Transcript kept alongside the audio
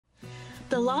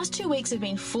The last 2 weeks have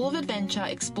been full of adventure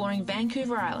exploring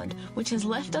Vancouver Island, which has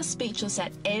left us speechless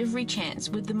at every chance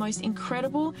with the most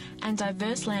incredible and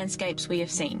diverse landscapes we have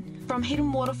seen. From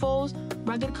hidden waterfalls,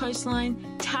 rugged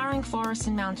coastline, towering forests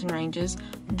and mountain ranges,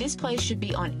 this place should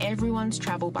be on everyone's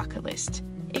travel bucket list.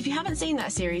 If you haven't seen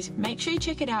that series, make sure you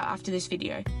check it out after this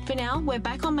video. For now, we're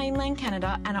back on mainland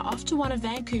Canada and are off to one of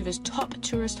Vancouver's top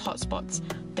tourist hotspots,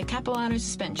 the Capilano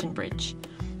Suspension Bridge.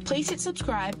 Please hit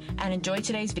subscribe and enjoy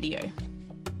today's video.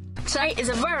 Today is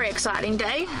a very exciting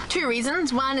day. 2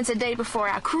 reasons. One, it's a day before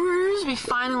our cruise. We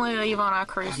finally leave on our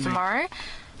cruise tomorrow.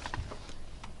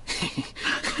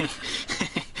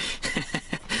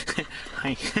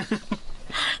 Hi.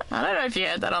 I don't know if you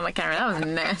heard that on the camera. That was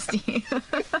nasty.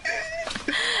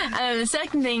 And then the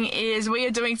second thing is we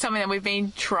are doing something that we've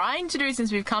been trying to do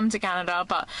since we've come to Canada,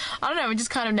 but I don't know, we just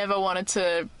kind of never wanted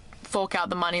to fork out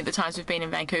the money at the times we've been in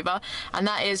Vancouver, and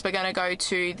that is we're going to go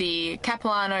to the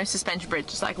Capilano Suspension Bridge.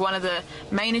 It's like one of the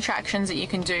main attractions that you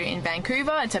can do in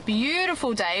Vancouver. It's a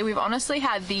beautiful day. We've honestly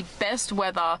had the best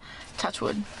weather, touch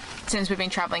wood, since we've been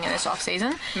traveling in this off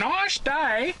season. Nice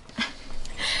day.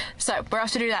 So we're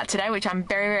off to do that today, which I'm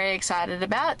very, very excited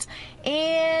about,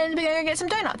 and we're going to get some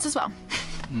donuts as well.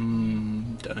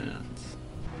 Donuts.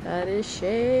 That is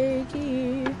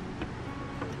shaky.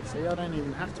 See, I don't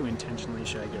even have to intentionally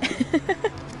shake it.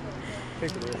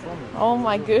 People are for me. Oh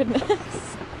my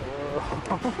goodness.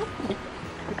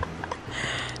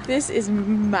 This is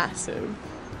massive.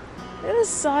 Look at the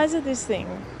size of this thing.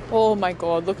 Oh my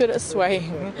god, look at it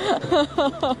swaying.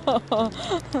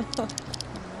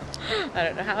 I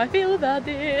don't know how I feel about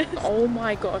this. Oh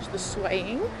my gosh, the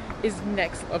swaying is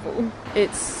next level.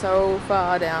 It's so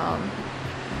far down.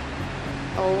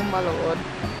 Oh my lord.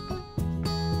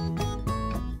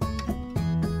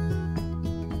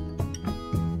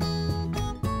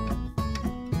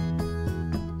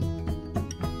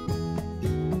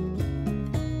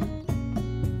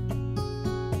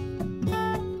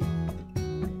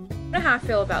 I don't know how I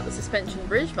feel about the suspension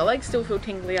bridge. My legs still feel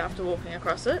tingly after walking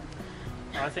across it.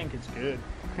 I think it's good.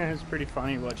 It's pretty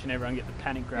funny watching everyone get the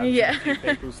panic grabs when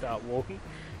people start walking.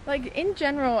 Like, in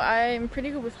general, I'm pretty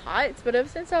good with heights, but ever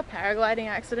since our paragliding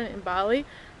accident in Bali,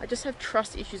 I just have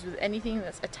trust issues with anything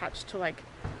that's attached to, like,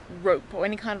 rope or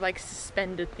any kind of, like,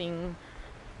 suspended thing.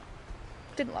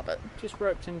 Didn't love it. Just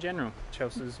ropes in general.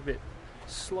 Chelsea's a bit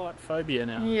slight phobia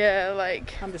now. Yeah,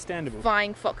 like... Understandable.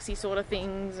 Flying foxy sort of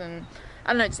things, and...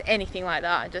 I don't know, just anything like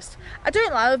that. I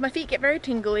don't love, my feet get very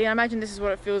tingly. I imagine this is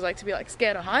what it feels like to be, like,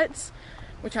 scared of heights,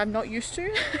 which I'm not used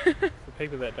to. For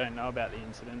people that don't know about the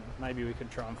incident, maybe we could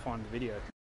try and find the video.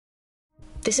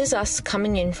 This is us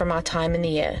coming in from our time in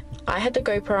the air. I had the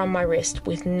GoPro on my wrist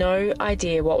with no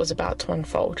idea what was about to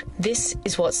unfold. This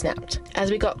is what snapped.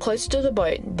 As we got closer to the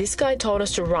boat, this guy told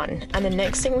us to run, and the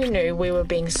next thing we knew, we were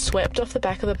being swept off the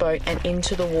back of the boat and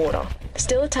into the water.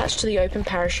 Still attached to the open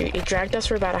parachute, it dragged us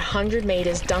for about 100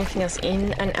 meters, dunking us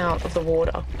in and out of the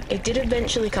water. It did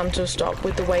eventually come to a stop,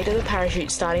 with the weight of the parachute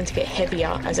starting to get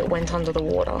heavier as it went under the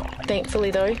water.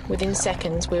 Thankfully though, within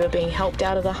seconds, we were being helped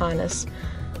out of the harness.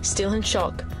 Still in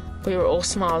shock, we were all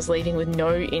smiles, leaving with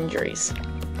no injuries.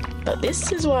 But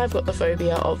this is why I've got the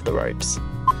phobia of the ropes.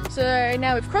 So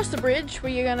now we've crossed the bridge,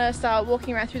 we're gonna start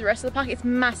walking around through the rest of the park. It's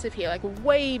massive here, like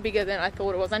way bigger than I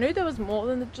thought it was. I knew there was more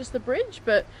than just the bridge,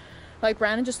 but like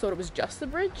Brandon just thought it was just the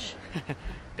bridge.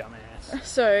 Dumbass.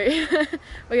 So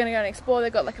we're gonna go and explore.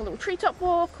 They've got like a little treetop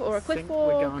walk or a cliff walk.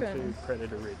 We're going to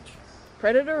Predator Ridge.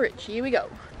 Predator Ridge, here we go.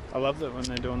 I love that when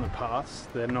they're doing the paths,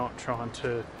 they're not trying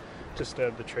to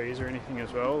disturb the trees or anything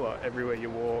as well. Like everywhere you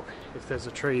walk, if there's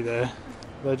a tree there,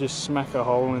 they just smack a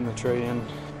hole in the tree and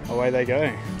away they go.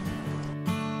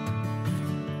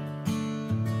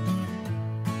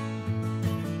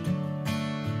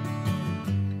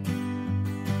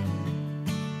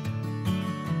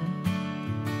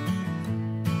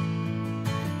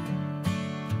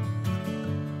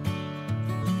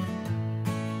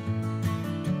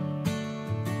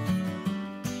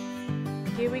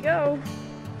 Here we go.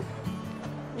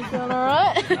 You feeling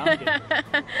alright?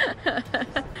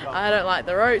 I don't like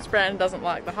the ropes, Brandon doesn't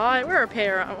like the height. We're a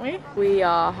pair, aren't we? We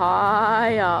are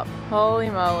high up. Holy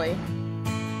moly.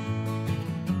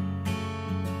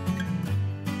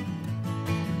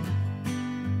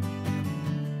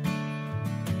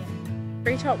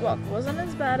 Treetop walk wasn't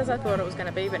as bad as I thought it was going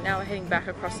to be, but now we're heading back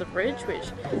across the bridge,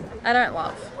 which I don't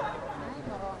love.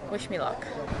 Wish me luck.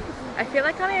 I feel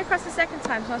like coming across the second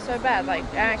time's not so bad. Like,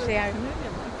 actually, I'm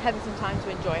having some time to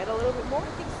enjoy it a little bit more.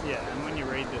 Yeah, and when you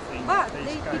read the thing,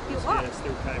 these cables here,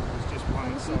 steel cables, just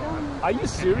one side. Are you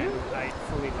serious? 8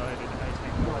 fully loaded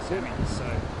 18 semis, so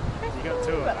You got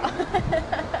 2 of them.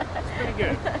 It's pretty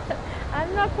good.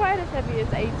 I'm not quite as heavy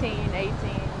as 18.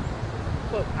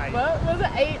 What was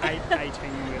it? 8?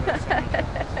 18 with us.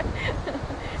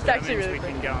 It's actually really we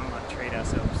pretty. can go and like treat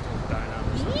ourselves to a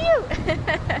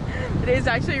donut. It is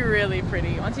actually really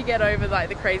pretty. Once you get over like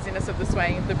the craziness of the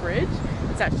swaying of the bridge,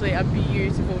 it's actually a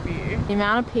beautiful view. The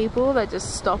amount of people that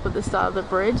just stop at the start of the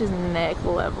bridge is neck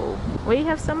level. We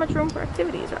have so much room for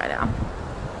activities right now.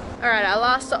 Alright, our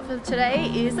last stop for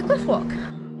today is the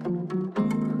Cliffwalk.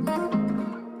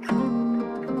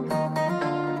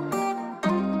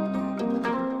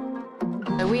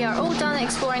 We are all done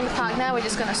exploring the park now. We're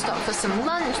just going to stop for some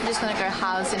lunch. We're just going to go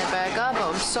halves in a burger, but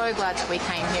I'm so glad that we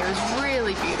came here. It was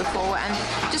really beautiful and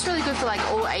just really good for like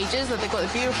all ages. Like they've got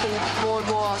the beautiful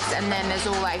boardwalks, and then there's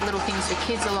all like little things for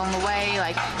kids along the way,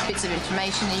 like bits of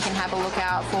information that you can have a look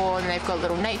out for, and they've got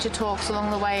little nature talks along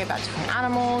the way about different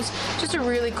animals. Just a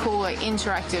really cool like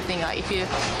interactive thing. Like if you're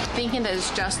thinking that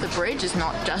it's just the bridge, it's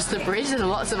not just the bridge. There's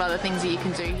lots of other things that you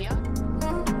can do here.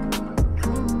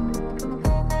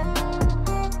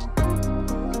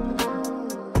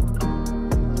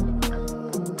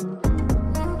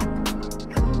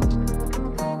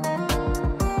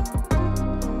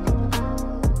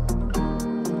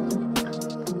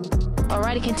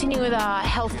 To continue with our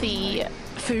healthy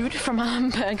food from our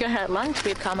burger at lunch,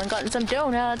 we've come and gotten some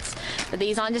donuts. But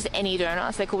these aren't just any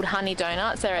donuts, they're called honey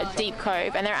donuts. They're at Deep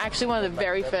Cove, and they're actually one of the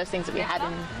very first things that we had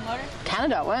in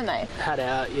Canada, weren't they? Had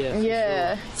out, yeah.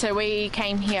 Yeah. Sure. So we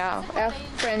came here, our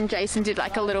friend Jason did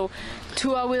like a little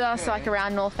tour with us like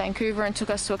around North Vancouver and took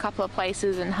us to a couple of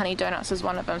places, and honey donuts was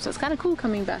one of them, so it's kind of cool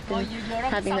coming back and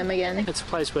having them again. It's a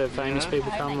place where famous people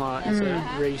come, like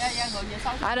Reese.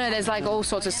 I don't know, there's like all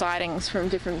sorts of sightings from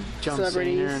different John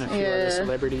celebrities. Cena and a few other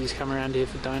celebrities come around here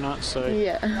for donuts, so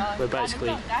we're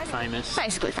basically famous.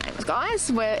 Basically famous,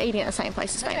 guys. We're eating at the same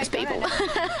place as famous people.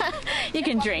 You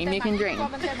can dream, you can dream.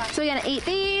 So we're going to eat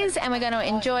these and we're going to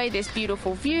enjoy this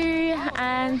beautiful view,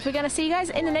 and we're going to see you guys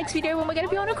in the next video when we're going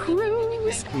to be on a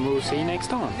cruise. And we'll see you next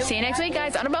time. See you next week,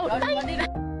 guys, on a boat.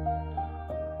 Bye.